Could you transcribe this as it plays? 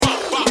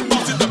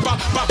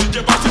Hey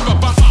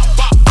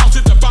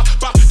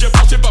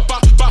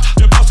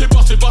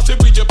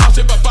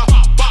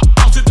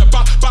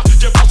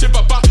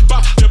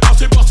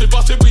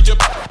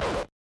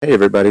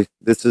everybody,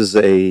 this is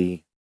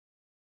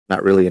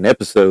not really an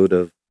episode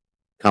of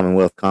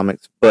Commonwealth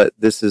Comics, but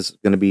this is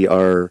going to be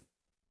our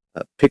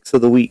picks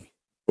of the week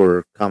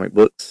for comic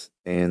books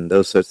and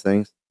those such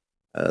things.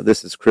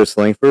 This is Chris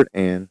Langford,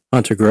 and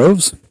Hunter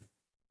Groves.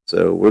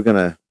 So we're going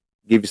to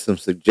give you some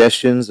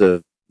suggestions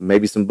of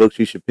maybe some books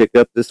you should pick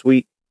up this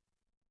week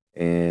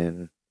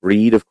and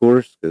read, of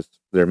course, because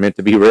they're meant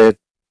to be read.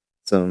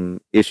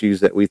 Some issues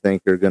that we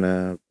think are going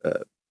to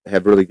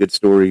have really good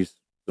stories,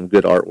 some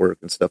good artwork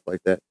and stuff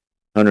like that.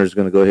 Hunter's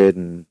going to go ahead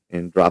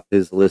and drop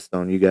his list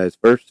on you guys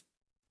first.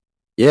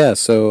 Yeah,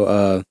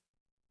 so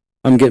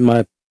I'm getting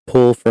my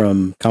pull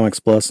from Comics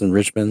Plus in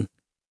Richmond,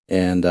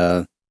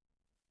 and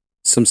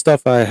some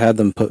stuff I had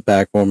them put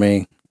back for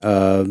me.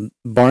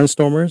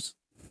 Barnstormers.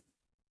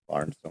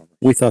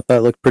 We thought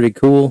that looked pretty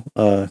cool.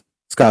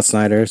 Scott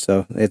Snyder,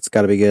 so it's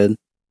got to be good.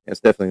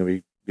 It's definitely going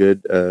to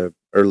be good.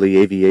 Early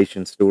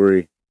aviation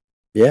story.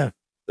 Yeah.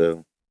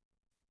 So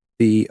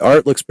the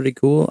art looks pretty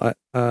cool.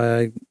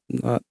 I'm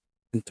not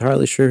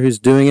entirely sure who's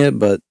doing it,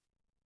 but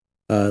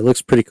it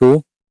looks pretty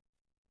cool.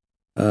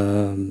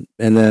 And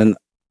then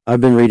I've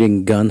been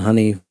reading Gun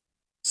Honey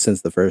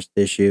since the first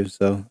issue,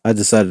 so I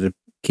decided to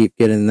keep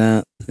getting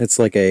that. It's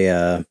like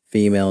a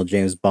female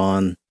James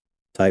Bond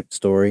type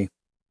story.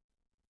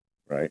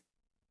 Right.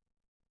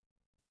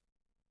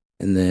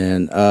 And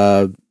then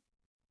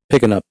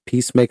picking up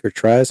Peacemaker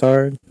Tries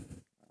Hard.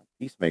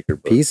 Peacemaker.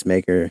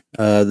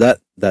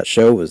 That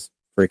show was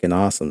freaking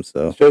awesome.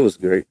 So the show was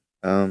great.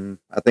 I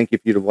think if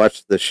you'd have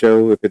watched the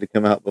show, if it had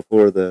come out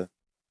before the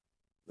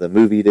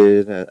movie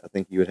did, I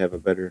think you would have a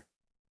better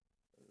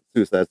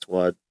Suicide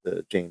Squad,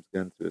 the James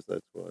Gunn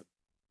Suicide Squad.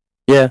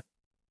 Yeah.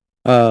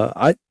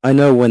 I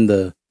know when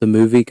the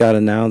movie got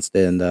announced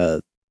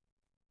and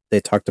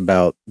they talked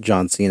about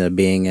John Cena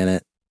being in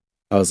it,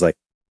 I was like,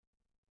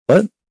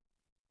 what?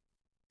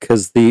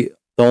 Because the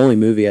only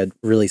movie I'd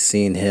really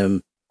seen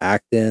him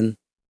act in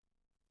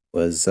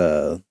was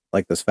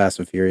like those Fast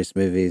and Furious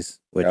movies,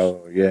 which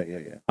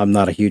yeah. I'm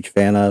not a huge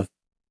fan of.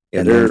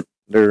 Yeah,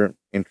 they're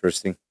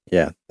interesting.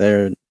 Yeah,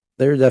 they're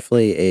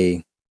definitely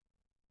a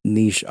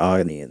niche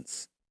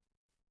audience.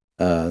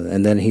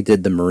 And then he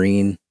did The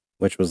Marine,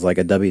 which was like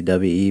a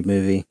WWE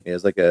movie. Yeah,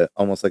 it's like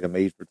almost like a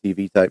made for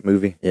TV type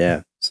movie.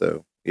 Yeah.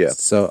 So yeah.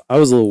 So I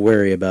was a little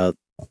wary about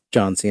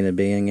John Cena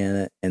being in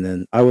it, and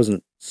then I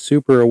wasn't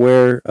super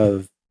aware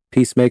of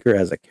Peacemaker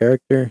as a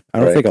character. I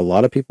don't think a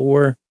lot of people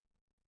were.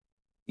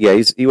 Yeah,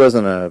 he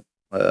wasn't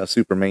a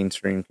super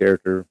mainstream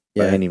character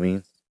by any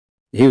means.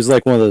 He was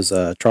like one of those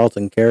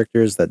Charlton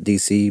characters that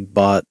DC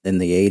bought in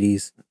the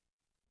 80s.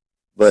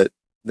 But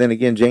then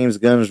again, James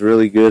Gunn's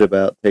really good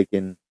about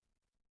taking,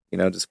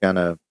 just kind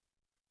of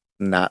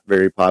not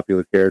very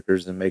popular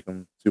characters and make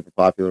them super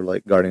popular,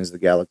 like Guardians of the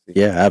Galaxy.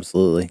 Yeah,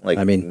 absolutely. Like,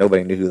 I mean,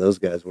 nobody knew who those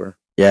guys were.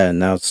 Yeah, and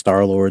now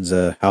Star-Lord's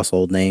a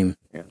household name.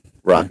 Yeah,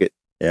 Rocket.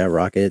 Yeah,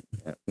 Rocket.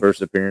 Yeah.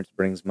 First appearance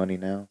brings money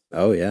now.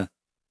 Oh, yeah.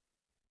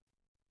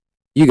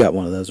 You got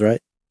one of those, right?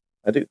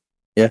 I do.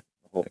 Yeah.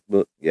 The whole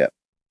book. Yeah.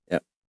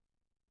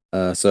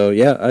 Yeah. So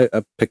yeah,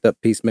 I picked up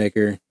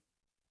Peacemaker.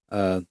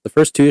 The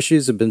first two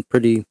issues have been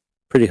pretty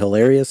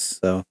hilarious.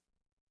 So,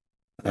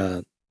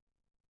 yeah.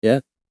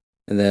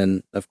 And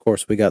then of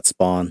course we got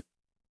Spawn.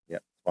 Yeah,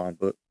 Spawn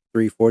book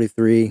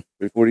 343.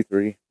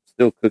 343.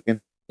 Still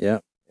cooking. Yeah.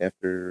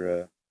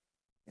 After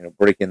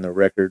breaking the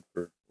record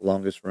for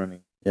longest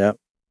running. Yeah.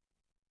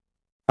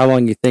 How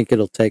long you think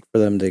it'll take for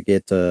them to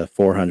get to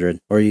 400,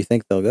 or you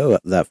think they'll go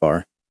that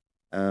far?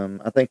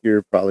 I think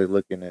you're probably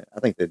looking at. I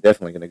think they're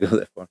definitely going to go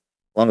that far.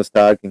 As long as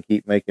Todd can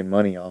keep making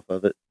money off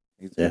of it,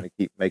 he's going to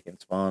keep making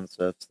Spawn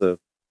stuff. So,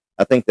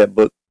 I think that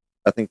book.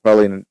 I think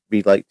probably going to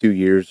be like 2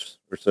 years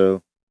or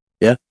so.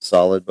 Yeah,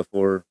 solid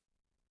before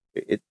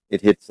it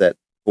hits that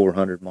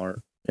 400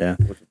 mark. Yeah,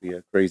 which would be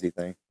a crazy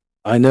thing.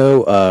 I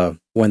know.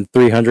 When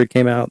 300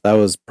 came out, that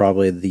was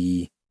probably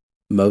the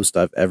most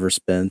I've ever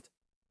spent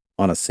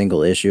on a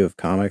single issue of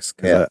comics,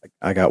 because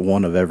I got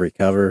one of every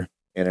cover.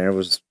 And there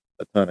was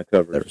a ton of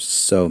covers. There were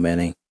so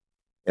many.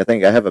 I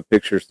think I have a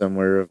picture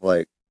somewhere of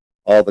like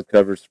all the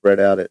covers spread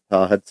out at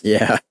Todd's.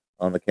 Yeah.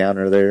 On the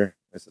counter there.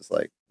 It's just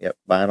like, yep,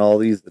 buying all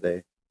these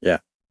today. Yeah.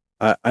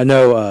 I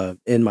know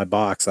in my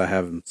box I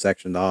have them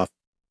sectioned off,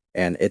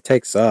 and it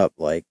takes up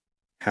like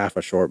half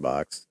a short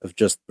box of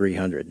just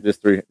 300.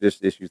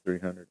 Just issue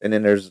 300. And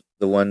then there's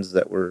the ones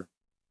that were,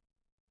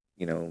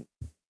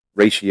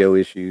 ratio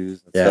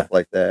issues and stuff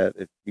like that.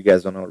 If you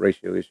guys don't know what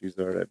ratio issues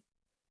are, that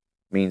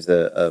means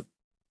a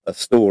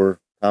store,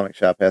 comic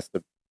shop, has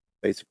to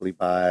basically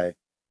buy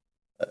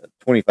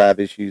 25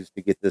 issues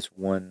to get this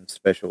one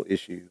special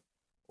issue,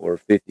 or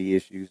 50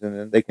 issues, and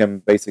then they come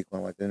basically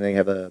like, then they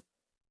have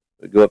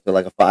go up to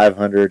like a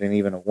 500 and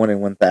even a 1 in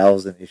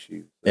 1,000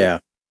 issue. So yeah,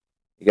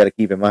 you got to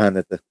keep in mind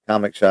that the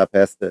comic shop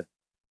has to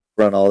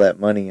front all that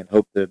money and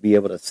hope to be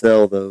able to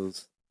sell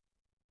those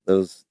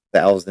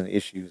 1,000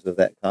 issues of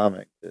that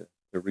comic to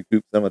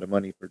recoup some of the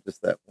money for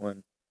just that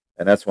one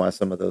and that's why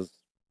some of those.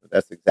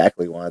 That's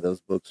exactly why those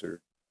books are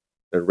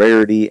the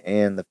rarity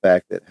and the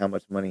fact that how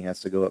much money has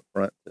to go up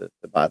front to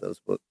buy those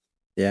books.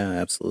 Yeah,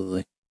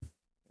 absolutely.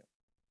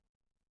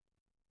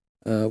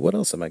 What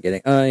else am I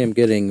getting? I am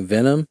getting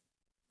Venom.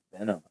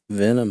 Venom.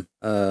 Venom.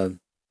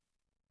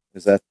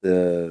 Is that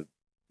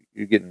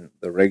you're getting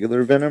the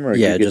regular Venom, or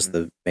Yeah, you just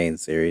getting, the main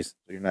series.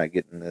 so you're not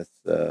getting this?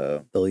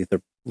 The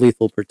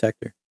lethal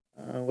protector.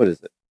 What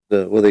is it?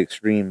 The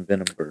extreme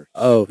Venom burst.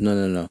 Oh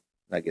no.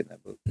 Not getting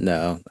that book.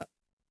 No,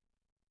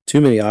 too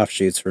many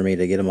offshoots for me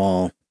to get them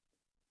all.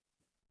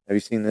 Have you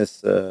seen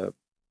this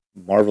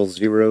Marvel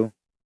Zero?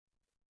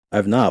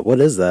 I've not. What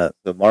is that?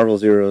 The Marvel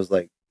Zero is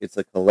like it's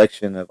a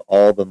collection of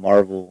all the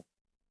Marvel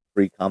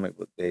free comic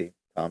book day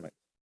comics.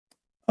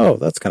 Oh,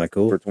 that's kind of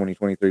cool for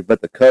 2023.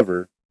 But the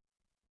cover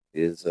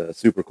is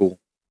super cool.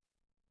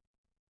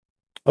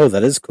 Oh,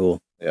 that is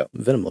cool. Yeah,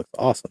 Venom looks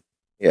awesome.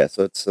 Yeah,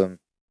 so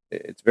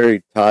it's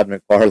very Todd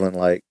McFarlane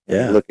like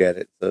when you look at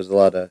it. So there's a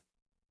lot of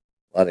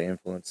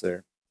influence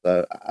there.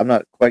 So I'm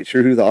not quite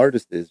sure who the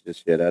artist is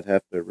just yet. I'd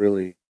have to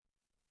really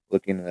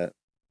look into that.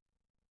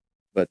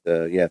 But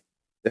yeah,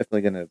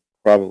 definitely gonna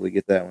probably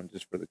get that one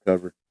just for the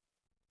cover.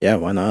 Yeah,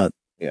 why not?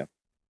 Yeah,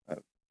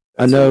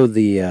 I know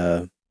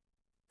the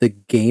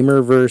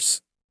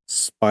Gamerverse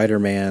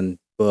Spider-Man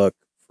book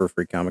for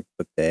Free Comic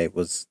Book Day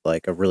was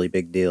like a really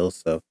big deal.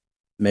 So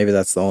maybe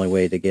that's the only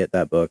way to get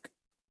that book.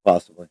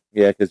 Possibly,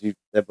 yeah, because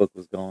that book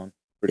was gone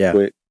pretty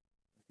quick.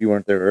 If you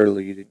weren't there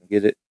early, you didn't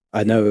get it.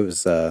 I know it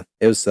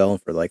was selling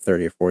for like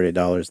 $30 or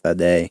 $40 that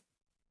day.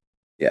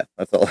 Yeah,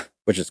 that's all.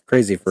 Which is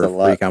crazy for a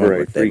free comic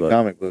book day book.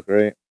 Comic book,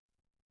 right?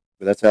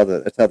 But that's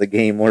how the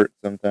game works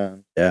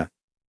sometimes. Yeah.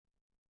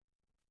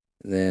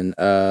 And then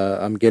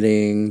I'm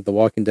getting The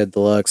Walking Dead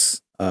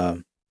Deluxe.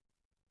 I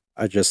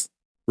just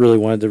really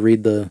wanted to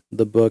read the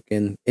book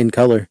in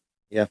color.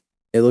 Yeah,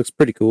 it looks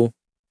pretty cool.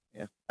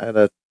 Yeah, I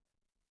had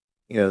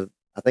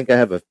I think I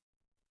have a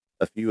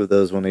few of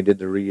those when they did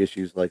the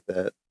reissues like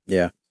that.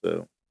 Yeah.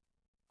 So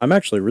I'm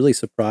actually really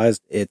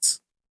surprised it's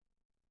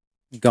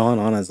gone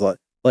on as like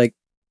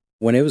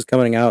when it was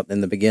coming out in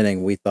the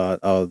beginning, we thought,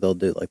 oh, they'll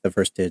do like the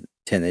first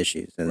 10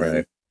 issues and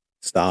then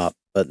stop.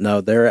 But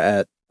no, they're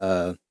at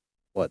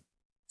what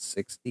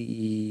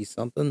 60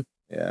 something.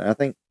 Yeah, I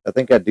think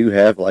I do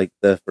have like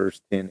the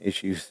first 10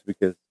 issues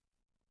because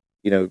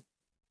they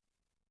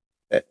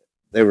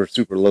were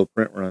super low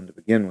print run to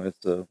begin with.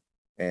 So,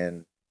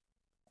 and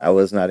I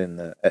was not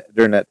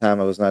during that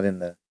time I was not in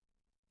the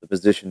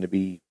position to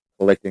be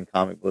collecting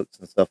comic books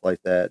and stuff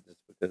like that, just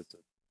because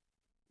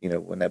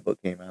when that book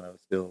came out I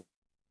was still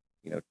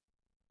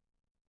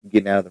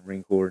getting out of the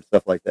Marine Corps and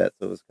stuff like that,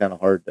 so it was kind of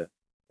hard to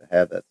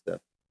have that stuff.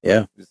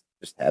 Yeah,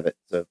 just have it.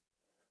 So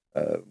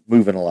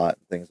moving a lot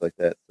and things like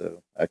that,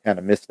 so I kind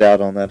of missed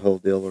out on that whole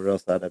deal, or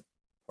else I'd have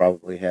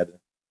probably had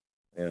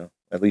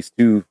at least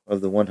 2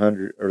 of the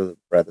 100, or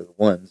rather the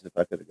ones, if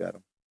I could have got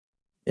them.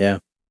 Yeah,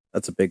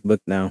 that's a big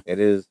book now. It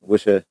is.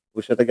 Wish I'd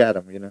have got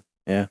them.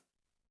 Yeah.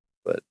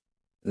 But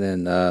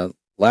then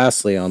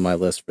lastly on my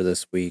list for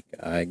this week,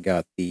 I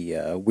got the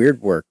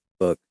Weirdwork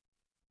book,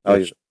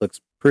 which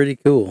looks pretty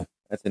cool.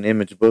 That's an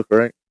Image book,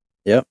 right?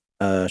 Yep.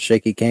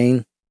 Shaky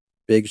Kane,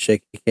 big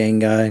Shaky Kane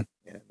guy.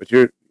 Yeah, but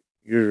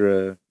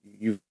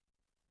you've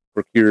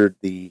procured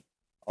the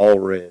all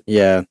red.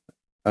 Yeah.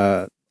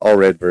 All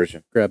red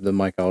version. Grab the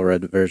Mike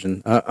Allred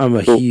version. I'm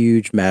a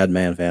huge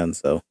Madman fan,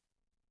 so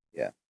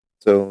yeah.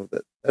 So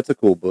that's a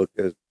cool book.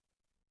 If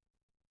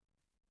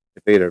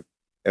they'd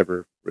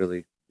ever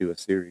really do a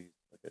series,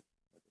 like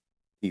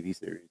a TV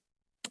series.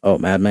 Oh,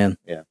 Madman.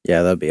 Yeah,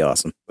 that'd be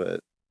awesome.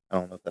 But I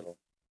don't know if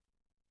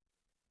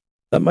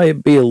that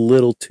might be a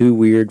little too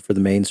weird for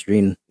the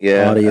mainstream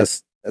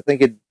audience. I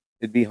think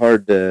it'd be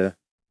hard it'd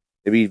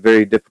be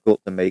very difficult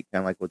to make,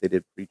 kind of like what they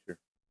did Preacher.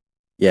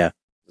 Yeah.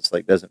 Just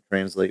like doesn't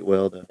translate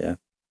well to. Yeah.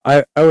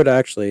 I would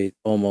actually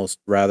almost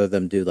rather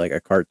them do like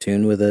a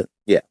cartoon with it.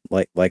 Yeah.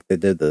 Like they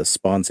did the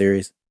Spawn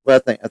series. Well,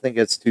 I think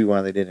that's too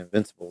why they did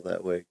Invincible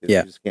that way. Yeah.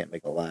 You just can't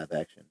make a live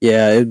action.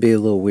 Yeah, it'd be a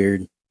little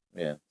weird.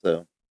 Yeah.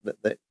 So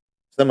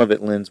some of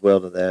it lends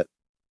well to that.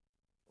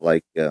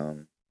 Like,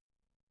 I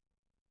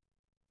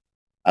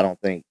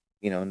don't think,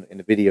 in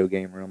the video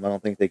game realm, I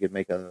don't think they could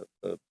make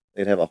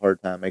they'd have a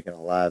hard time making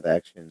a live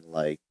action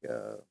like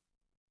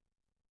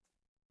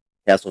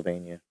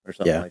Castlevania or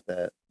something like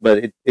that.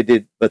 But it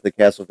did. But the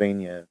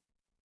Castlevania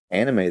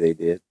anime they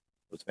did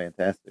was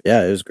fantastic.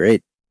 Yeah, it was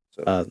great.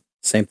 So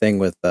same thing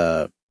with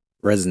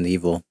Resident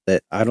Evil.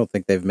 That I don't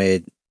think they've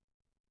made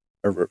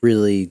a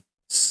really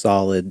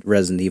solid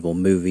Resident Evil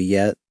movie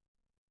yet,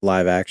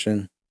 live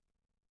action.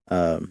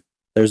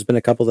 There's been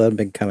a couple that have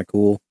been kind of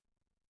cool,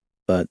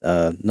 but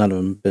none of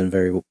them have been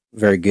very,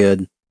 very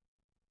good.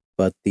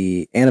 But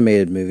the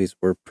animated movies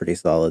were pretty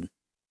solid.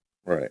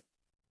 Right.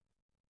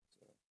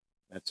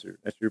 That's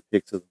your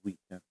picks of the week.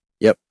 Huh?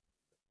 Yep.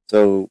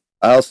 So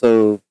I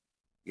also,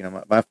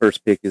 my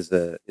first pick is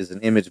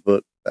an Image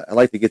book. I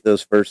like to get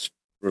those first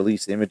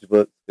release Image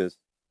books because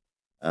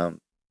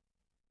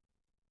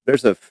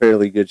there's a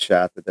fairly good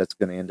shot that that's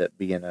going to end up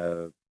being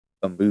a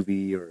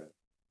movie or a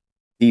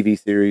TV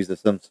series of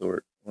some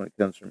sort when it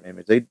comes from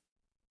Image. They,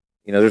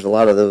 there's a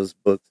lot of those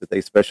books that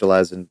they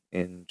specialize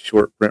in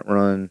short print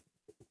run,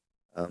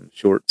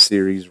 short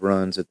series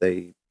runs that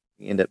they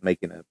end up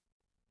making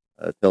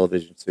a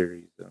television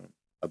series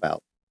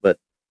about. But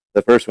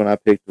the first one I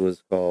picked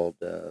was called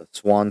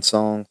Swan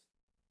Songs,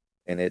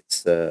 and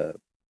it's a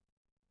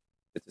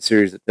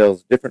series that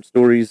tells different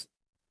stories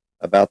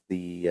about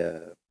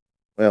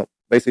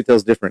basically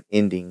tells different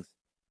endings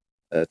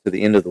to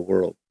the end of the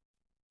world.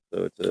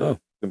 So it's going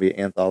to be an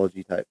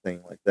anthology type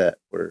thing like that,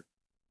 where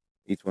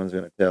each one's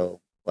going to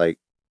tell like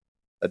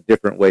a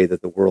different way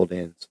that the world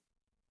ends.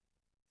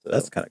 So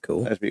that's kind of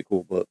cool. That'd be a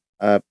cool book.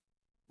 I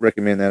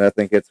recommend that. I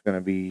think it's going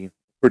to be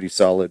pretty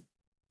solid,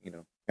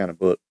 kind of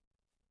book.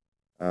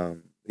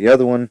 The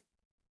other one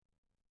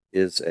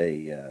is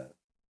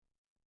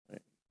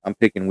I'm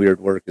picking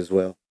Weird Work as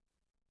well,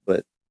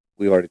 but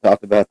we already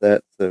talked about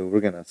that, so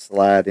we're going to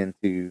slide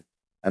into.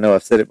 I know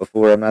I've said it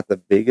before. I'm not the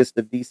biggest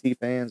of DC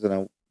fans,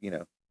 and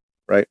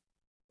right,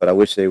 but I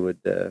wish they would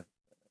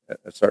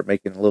start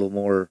making a little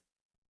more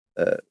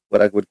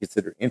what I would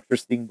consider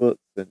interesting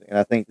books, and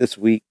I think this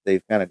week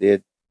they've kind of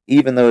did.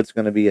 Even though it's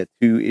going to be a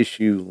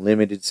 2-issue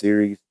limited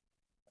series,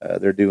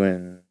 they're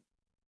doing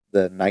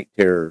the Night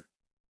Terror,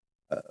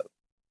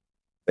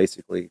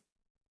 basically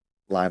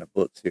line of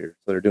books here.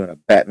 So they're doing a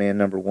Batman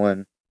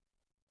 #1.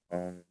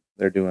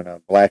 They're doing a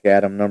Black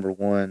Adam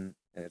 #1,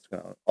 and it's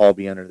going to all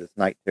be under this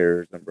Night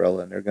Terrors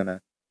umbrella, and they're going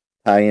to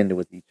tie into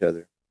with each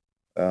other.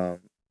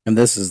 And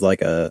this is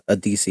like a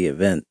DC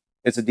event.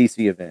 It's a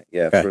DC event,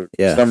 yeah, for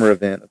summer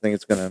event. I think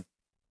it's going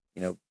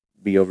to,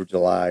 be over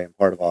July and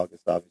part of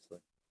August, obviously.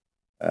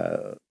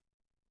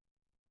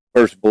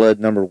 First Blood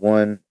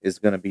 #1 is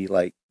going to be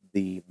like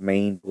the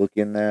main book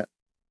in that.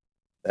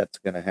 That's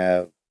going to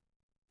have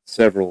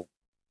several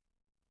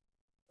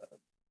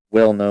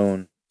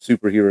well-known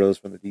superheroes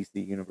from the DC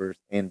universe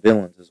and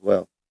villains as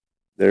well.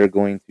 They're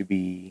going to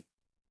be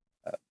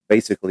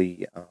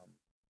basically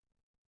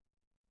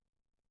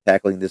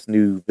tackling this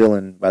new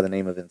villain by the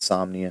name of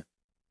Insomnia,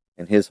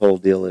 and his whole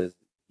deal is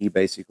he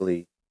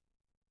basically,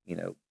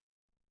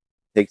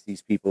 takes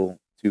these people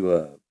to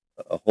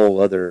a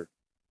whole other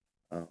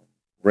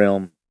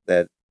realm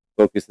that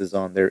focuses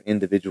on their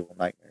individual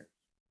nightmares.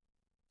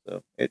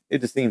 So it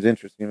just seems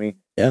interesting to me.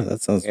 Yeah,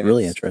 that sounds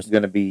really interesting. It's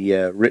going to be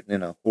written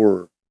in a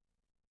horror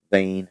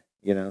vein,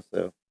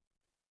 so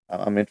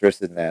I'm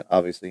interested in that,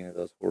 obviously, in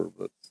those horror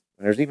books.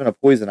 And there's even a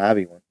Poison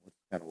Ivy one, which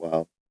is kind of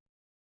wild.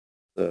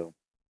 So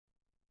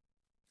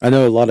I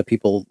know a lot of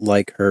people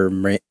like her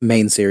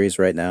main series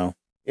right now.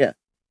 Yeah.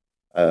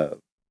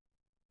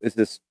 It's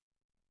just,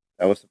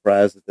 I was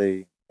surprised that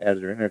they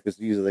added her in there, because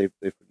usually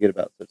they forget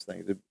about such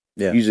things.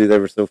 Usually they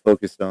were so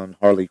focused on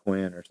Harley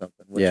Quinn or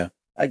something, which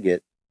I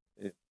get.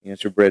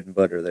 It's your bread and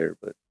butter there,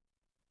 but,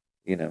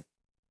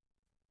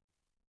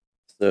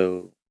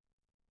 So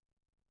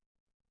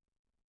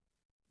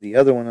the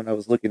other one that I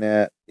was looking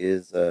at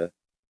is kind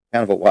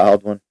of a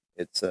wild one.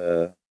 It's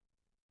the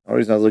only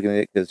reason I was looking at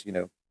it because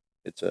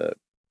it's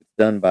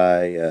done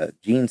by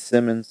Gene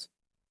Simmons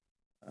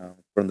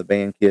from the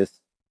band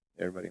Kiss.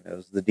 Everybody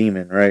knows the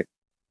Demon, right?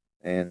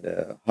 And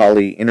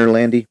Holly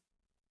Interlandy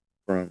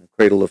from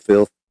Cradle of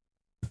Filth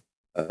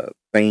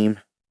fame.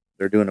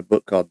 They're doing a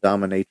book called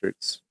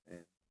Dominatrix,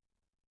 and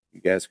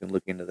you guys can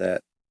look into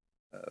that.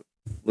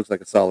 Looks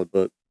like a solid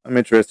book. I'm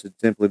interested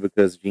simply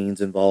because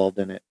Gene's involved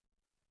in it.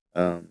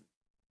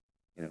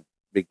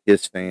 Big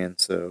Kiss fan,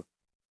 so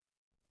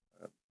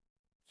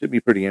should be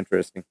pretty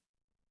interesting.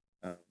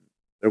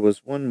 There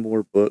was one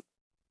more book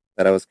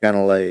that I was kind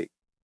of like,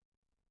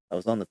 I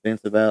was on the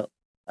fence about.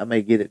 I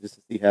may get it just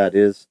to see how it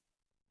is.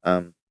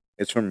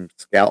 It's from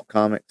Scout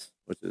Comics,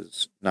 which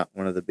is not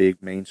one of the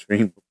big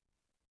mainstream,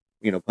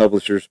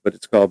 publishers, but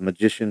it's called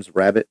Magician's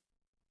Rabbit,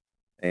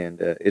 and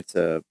it's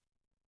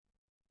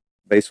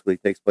basically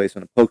takes place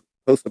in a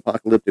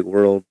post-apocalyptic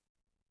world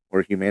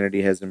where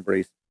humanity has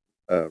embraced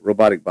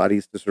robotic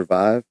bodies to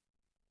survive.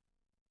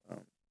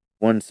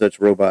 One such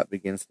robot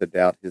begins to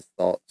doubt his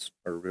thoughts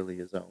are really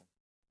his own.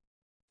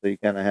 So you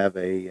kind of have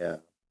a,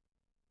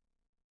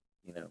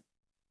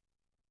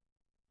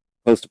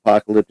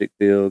 post-apocalyptic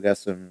feel. Got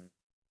some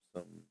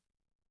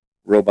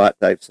robot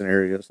type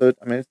scenarios. So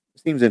it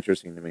seems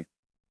interesting to me.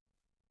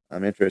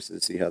 I'm interested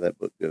to see how that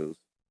book goes.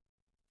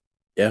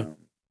 Yeah.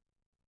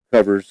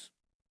 Covers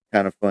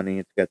kind of funny.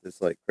 It's got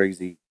this like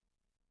crazy,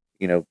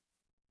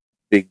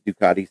 big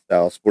Ducati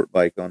style sport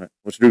bike on it,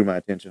 which drew my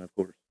attention, of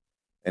course.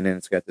 And then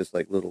it's got this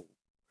like little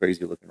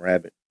crazy looking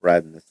rabbit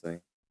riding this thing.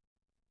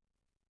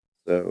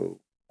 So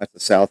that's a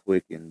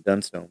Southwick and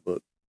Dunstone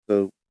book.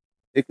 So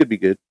it could be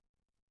good.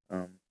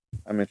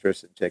 I'm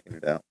interested in checking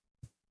it out.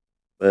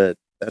 But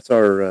that's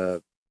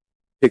our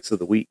picks of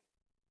the week.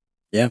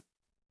 Yeah.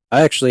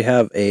 I actually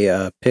have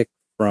a pick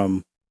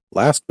from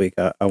last week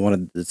I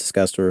wanted to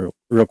discuss real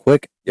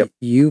quick. Yep.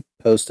 You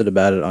posted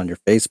about it on your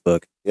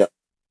Facebook. Yep.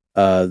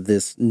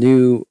 This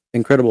new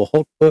Incredible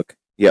Hulk book.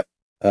 Yep.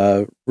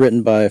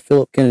 Written by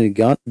Philip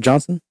Kennedy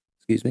Johnson.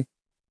 Excuse me.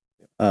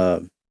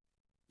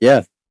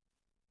 Yeah.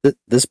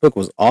 This book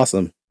was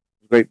awesome.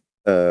 Great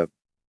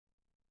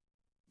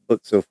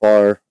book so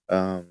far.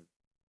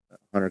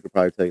 Hunter could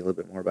probably tell you a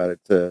little bit more about it.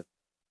 It's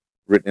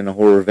written in a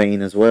horror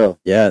vein as well.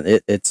 Yeah,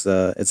 it's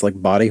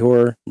like body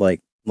horror,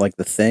 like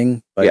The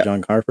Thing by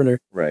John Carpenter.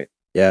 Right.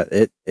 Yeah,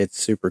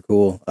 it's super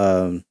cool.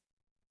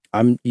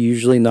 I'm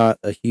usually not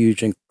a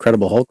huge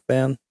Incredible Hulk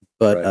fan,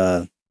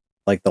 but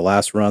like the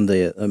last run,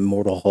 the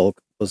Immortal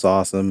Hulk was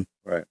awesome.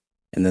 Right.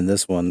 And then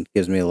this one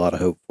gives me a lot of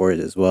hope for it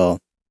as well.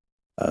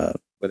 But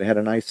it had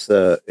a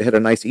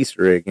nice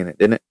Easter egg in it,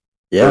 didn't it?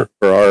 Yeah.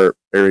 For our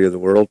area of the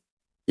world.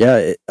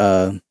 Yeah,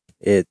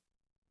 it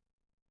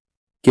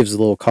gives a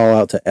little call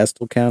out to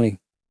Estill County,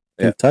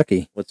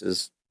 Kentucky, which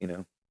is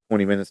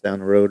 20 minutes down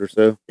the road or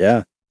so.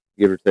 Yeah,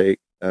 give or take.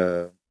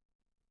 The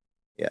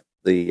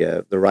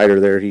writer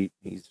there,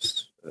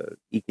 he's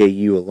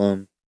EKU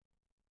alum,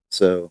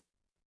 so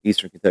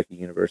Eastern Kentucky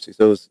University.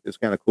 So it was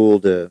kind of cool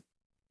to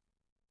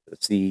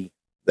see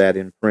that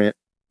in print.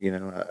 I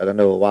don't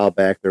know, a while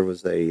back there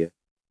was an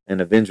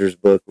Avengers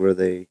book where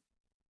they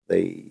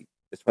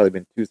it's probably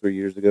been 2-3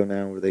 years ago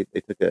now, where they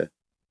took a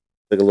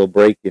little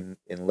break in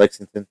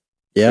Lexington.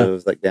 Yeah, so it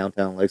was like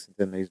downtown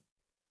Lexington.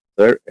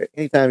 So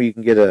anytime you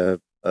can get a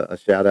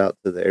shout out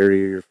to the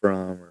area you're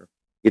from, or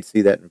get to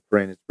see that in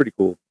print, it's pretty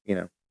cool.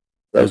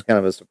 That was kind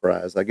of a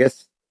surprise. I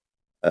guess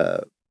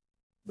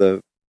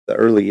the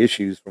early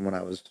issues from when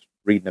I was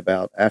reading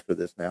about after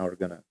this now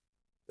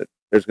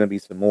there's gonna be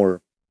some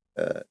more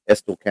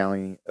Estill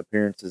County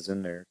appearances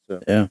in there.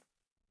 So yeah,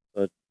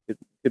 so it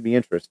could be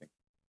interesting.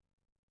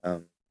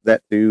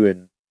 That too,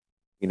 and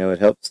it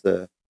helps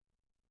the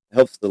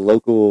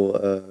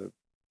local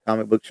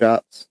comic book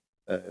shops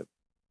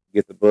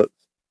get the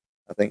books.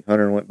 I think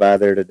Hunter went by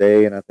there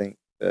today, and I think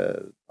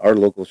our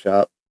local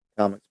shop,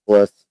 Comics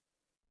Plus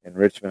in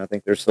Richmond, I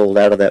think they're sold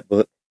out of that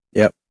book.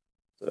 Yep.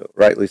 So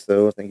rightly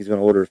so. I think he's going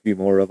to order a few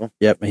more of them.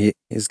 Yep,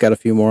 he's got a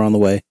few more on the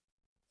way.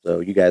 So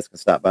you guys can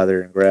stop by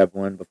there and grab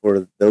one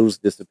before those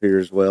disappear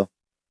as well.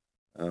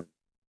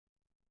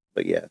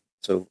 But yeah,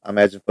 so I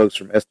imagine folks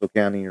from Estill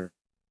County or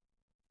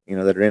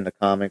that are into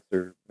comics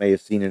or may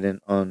have seen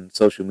it on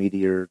social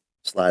media or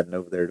sliding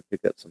over there to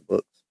pick up some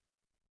books.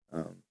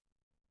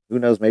 Who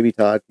knows? Maybe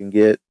Todd can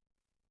get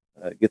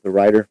the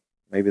writer,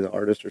 maybe the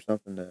artist or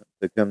something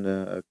to come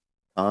to a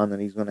con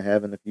that he's going to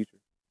have in the future.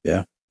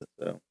 Yeah.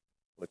 So,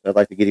 which I'd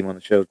like to get him on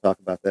the show to talk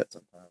about that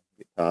sometime.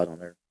 Get Todd on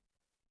there.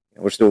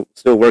 We're still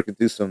working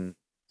through some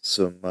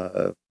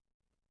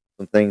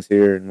things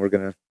here, and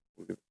we're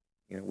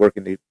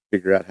working to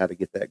figure out how to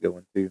get that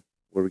going too,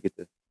 where we get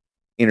to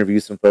interview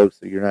some folks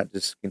so you're not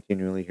just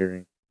continually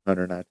hearing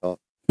Hunter and I talk.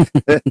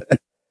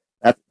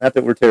 Not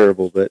that we're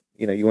terrible, but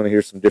you want to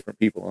hear some different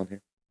people on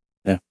here.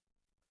 Yeah.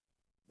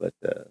 But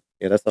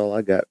yeah, that's all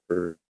I got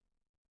for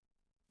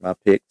my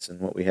picks and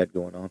what we had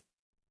going on.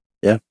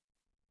 Yeah.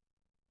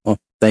 Well,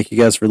 thank you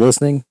guys for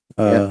listening.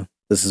 This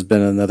has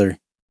been another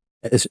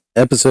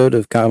episode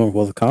of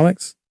Commonwealth of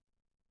Comics.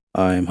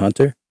 I'm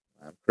Hunter.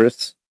 I'm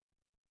Chris.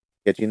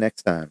 Catch you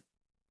next time.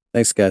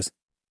 Thanks, guys.